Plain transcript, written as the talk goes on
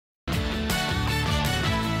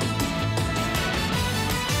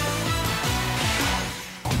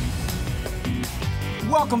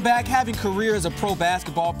Welcome back. Having a career as a pro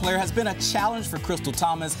basketball player has been a challenge for Krystal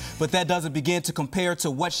Thomas, but that doesn't begin to compare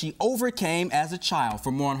to what she overcame as a child.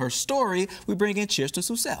 For more on her story, we bring in Kirsten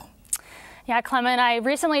Susel. Yeah, Clement, I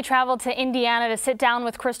recently traveled to Indiana to sit down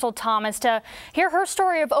with Krystal Thomas to hear her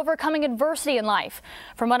story of overcoming adversity in life.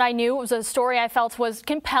 From what I knew, it was a story I felt was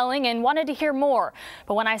compelling and wanted to hear more.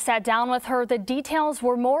 But when I sat down with her, the details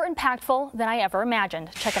were more impactful than I ever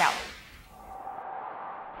imagined. Check it out.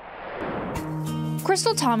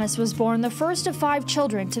 Krystal Thomas was born the first of 5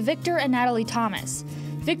 children to Victor and Natalie Thomas.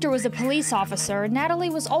 Victor was a police officer, and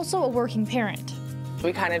Natalie was also a working parent.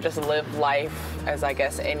 We kind of just lived life as I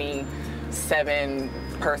guess any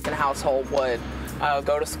 7-person household would.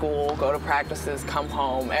 Go to school, go to practices, come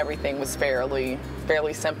home. Everything was fairly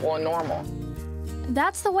simple and normal.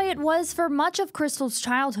 That's the way it was for much of Krystal's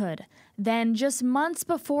childhood. Then, just months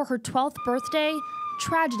before her 12th birthday,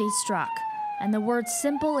 tragedy struck. And the words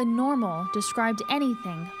simple and normal described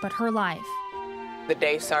anything but her life. The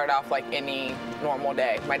day started off like any normal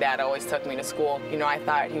day. My dad always took me to school. You know, I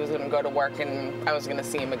thought he was going to go to work and I was going to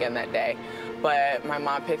see him again that day. But my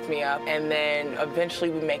mom picked me up, and then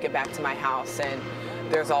eventually we make it back to my house, and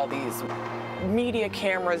there's all these media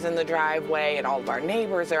cameras in the driveway, and all of our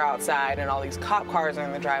neighbors are outside, and all these cop cars are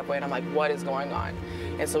in the driveway, and I'm like, what is going on?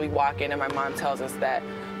 And so we walk in, and my mom tells us that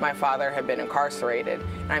my father had been incarcerated.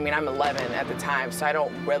 And I mean, I'm 11 at the time, so I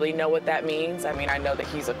don't really know what that means. I mean, I know that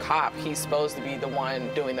he's a cop. He's supposed to be the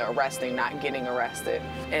one doing the arresting, not getting arrested.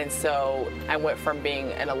 And so I went from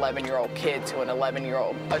being an 11-year-old kid to an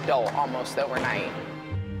 11-year-old adult almost overnight.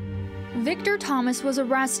 Victor Thomas was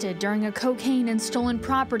arrested during a cocaine and stolen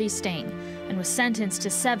property sting and was sentenced to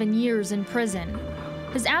 7 years in prison.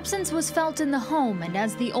 His absence was felt in the home, and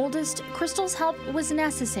as the oldest, Krystal's help was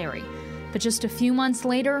necessary. But just a few months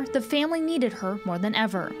later, the family needed her more than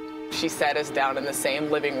ever. She sat us down in the same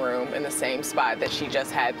living room in the same spot that she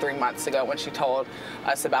just had 3 months ago when she told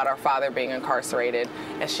us about our father being incarcerated,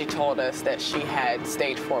 and she told us that she had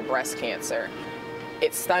stage 4 breast cancer.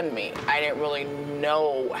 It stunned me. I didn't really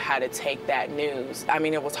know how to take that news. I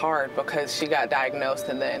mean, it was hard because she got diagnosed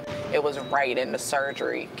and then it was right into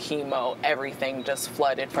surgery, chemo, everything just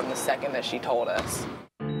flooded from the second that she told us.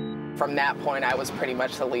 From that point, I was pretty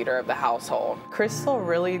much the leader of the household. Krystal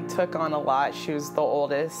really took on a lot. She was the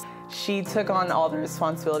oldest. She took on all the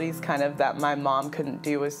responsibilities kind of that my mom couldn't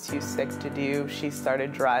do, was too sick to do. She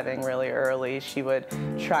started driving really early. She would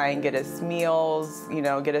try and get us meals, you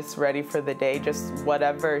know, get us ready for the day. Just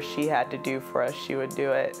whatever she had to do for us, she would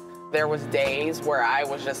do it. There was days where I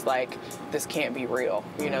was just like, this can't be real.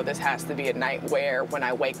 You know, this has to be a night where when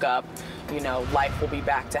I wake up, you know, life will be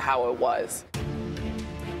back to how it was.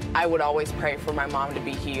 I would always pray for my mom to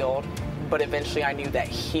be healed, but eventually I knew that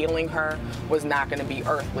healing her was not going to be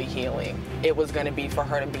earthly healing. It was going to be for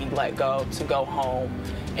her to be let go, to go home,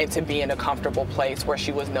 and to be in a comfortable place where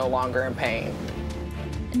she was no longer in pain.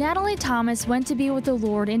 Natalie Thomas went to be with the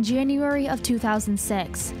Lord in January of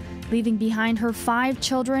 2006, leaving behind her 5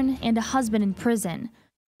 children and a husband in prison.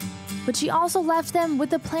 But she also left them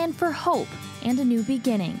with a plan for hope and a new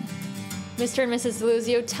beginning. Mr. and Mrs.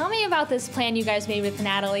 Luzio, tell me about this plan you guys made with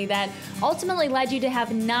Natalie that ultimately led you to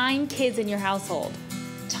have 9 kids in your household.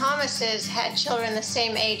 Thomases had children the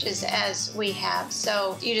same ages as we have,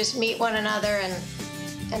 so you just meet one another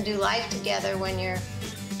and do life together when you're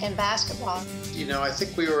in basketball. You know, I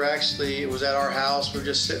think we were actually, it was at our house, we were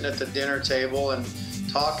just sitting at the dinner table and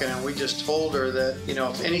talking, and we just told her that, you know,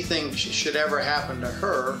 if anything should ever happen to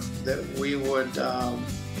her, that we would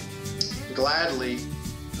gladly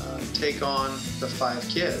take on the 5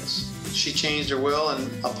 kids. She changed her will,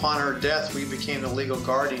 and upon her death, we became the legal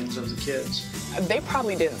guardians of the kids. They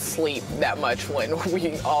probably didn't sleep that much when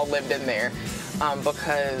we all lived in there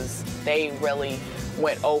because they really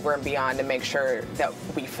went over and beyond to make sure that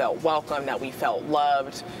we felt welcome, that we felt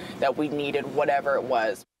loved, that we needed whatever it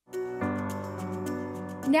was.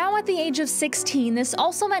 Now at the age of 16, this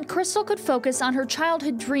also meant Krystal could focus on her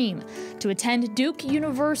childhood dream, to attend Duke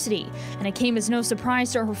University, and it came as no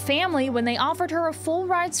surprise to her family when they offered her a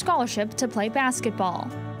full-ride scholarship to play basketball.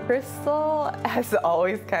 Krystal has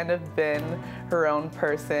always kind of been her own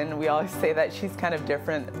person. We always say that she's kind of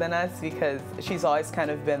different than us because she's always kind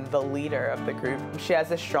of been the leader of the group. She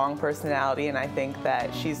has a strong personality, and I think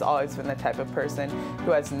that she's always been the type of person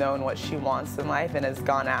who has known what she wants in life and has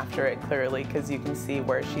gone after it clearly, because you can see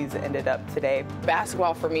where she's ended up today.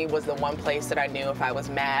 Basketball for me was the one place that I knew if I was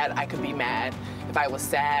mad, I could be mad. If I was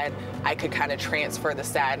sad, I could kind of transfer the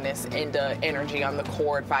sadness into energy on the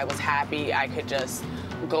court. If I was happy, I could just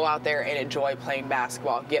go out there and enjoy playing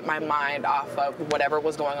basketball, get my mind off of whatever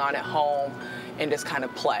was going on at home, and just kind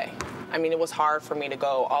of play. I mean, it was hard for me to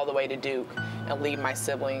go all the way to Duke and leave my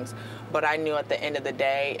siblings, but I knew at the end of the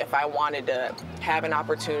day, if I wanted to have an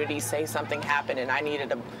opportunity, say something happened and I needed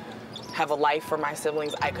to have a life for my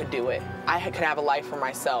siblings, I could do it. I could have a life for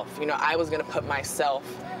myself. You know, I was gonna put myself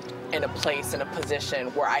in a place, in a position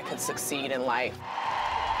where I could succeed in life.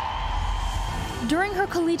 During her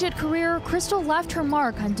collegiate career, Krystal left her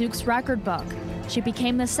mark on Duke's record book. She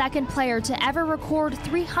became the second player to ever record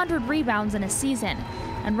 300 rebounds in a season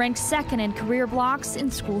and ranked second in career blocks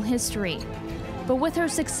in school history. But with her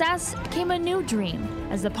success came a new dream,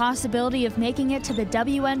 as the possibility of making it to the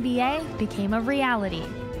WNBA became a reality.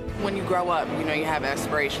 When you grow up, you know, you have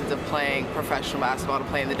aspirations of playing professional basketball, to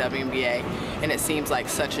play in the WNBA, and it seems like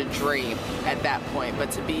such a dream at that point.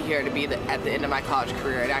 But to be here, to be at the end of my college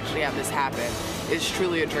career and actually have this happen, is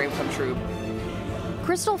truly a dream come true.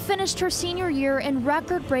 Krystal finished her senior year in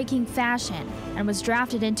record-breaking fashion and was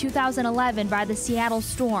drafted in 2011 by the Seattle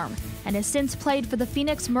Storm, and has since played for the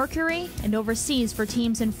Phoenix Mercury and overseas for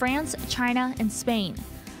teams in France, China, and Spain.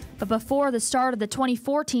 But before the start of the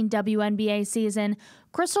 2014 WNBA season,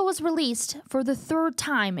 Krystal was released for the third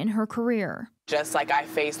time in her career. Just like I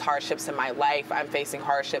faced hardships in my life, I'm facing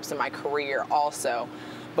hardships in my career also.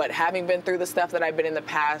 But having been through the stuff that I've been in the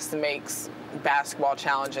past makes basketball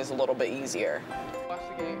challenges a little bit easier.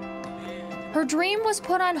 Her dream was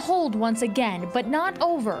put on hold once again, but not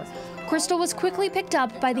over. Krystal was quickly picked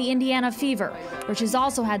up by the Indiana Fever, where she's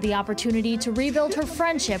also had the opportunity to rebuild her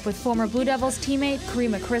friendship with former Blue Devils teammate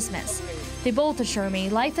Karima Christmas. They both assure me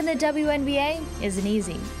life in the WNBA isn't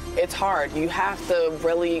easy. It's hard. You have to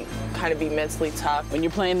really kind of be mentally tough. When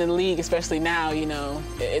you're playing in the league, especially now, you know,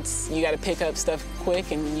 you got to pick up stuff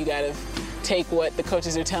quick, and you got to take what the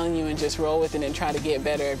coaches are telling you and just roll with it and try to get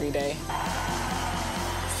better every day.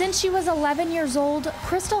 Since she was 11 years old,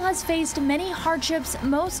 Krystal has faced many hardships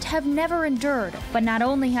most have never endured. But not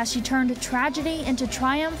only has she turned tragedy into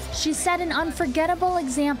triumph, she set an unforgettable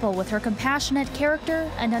example with her compassionate character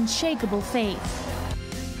and unshakable faith.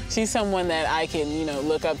 She's someone that I can, you know,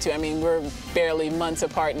 look up to. I mean, we're barely months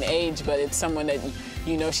apart in age, but it's someone that,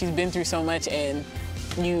 you know, she's been through so much, and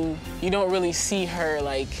you don't really see her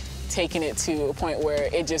like taking it to a point where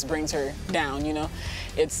it just brings her down, you know.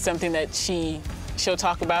 It's something that she'll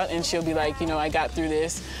talk about, and she'll be like, you know, I got through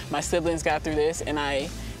this, my siblings got through this, and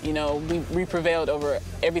we prevailed over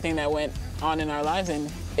everything that went on in our lives,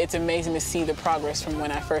 and it's amazing to see the progress from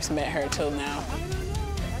when I first met her till now.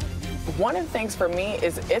 One of the things for me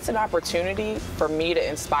is it's an opportunity for me to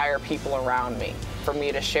inspire people around me, for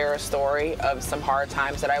me to share a story of some hard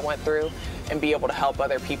times that I went through and be able to help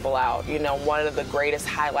other people out. You know, one of the greatest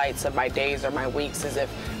highlights of my days or my weeks is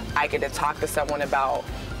if I get to talk to someone about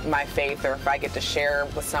my faith, or if I get to share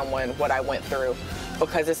with someone what I went through,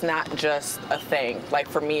 because it's not just a thing. Like,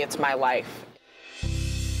 for me, it's my life.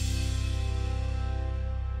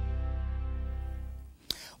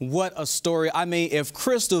 What a story. I mean, if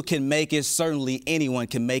Krystal can make it, certainly anyone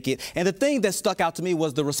can make it. And the thing that stuck out to me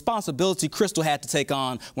was the responsibility Krystal had to take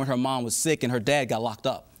on when her mom was sick and her dad got locked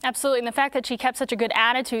up. Absolutely, and the fact that she kept such a good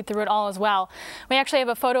attitude through it all as well. We actually have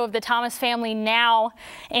a photo of the Thomas family now,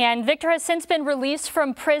 and Victor has since been released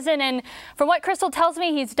from prison, and from what Krystal tells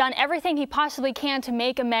me, he's done everything he possibly can to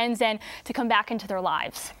make amends and to come back into their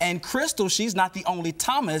lives. And Krystal, she's not the only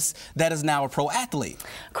Thomas that is now a pro athlete.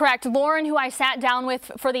 Correct. Lauren, who I sat down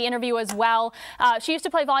with for the interview as well, she used to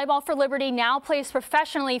play volleyball for Liberty, now plays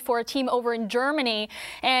professionally for a team over in Germany.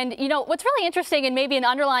 And, you know, what's really interesting, and maybe an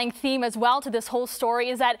underlying theme as well to this whole story,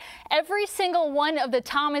 is that every single one of the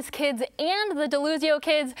Thomas kids and the Deluzio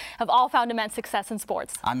kids have all found immense success in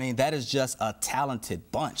sports. I mean, that is just a talented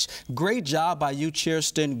bunch. Great job by you,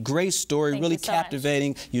 Kirsten. Great story, really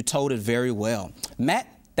captivating. You told it very well. Matt,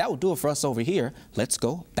 that will do it for us over here. Let's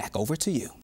go back over to you.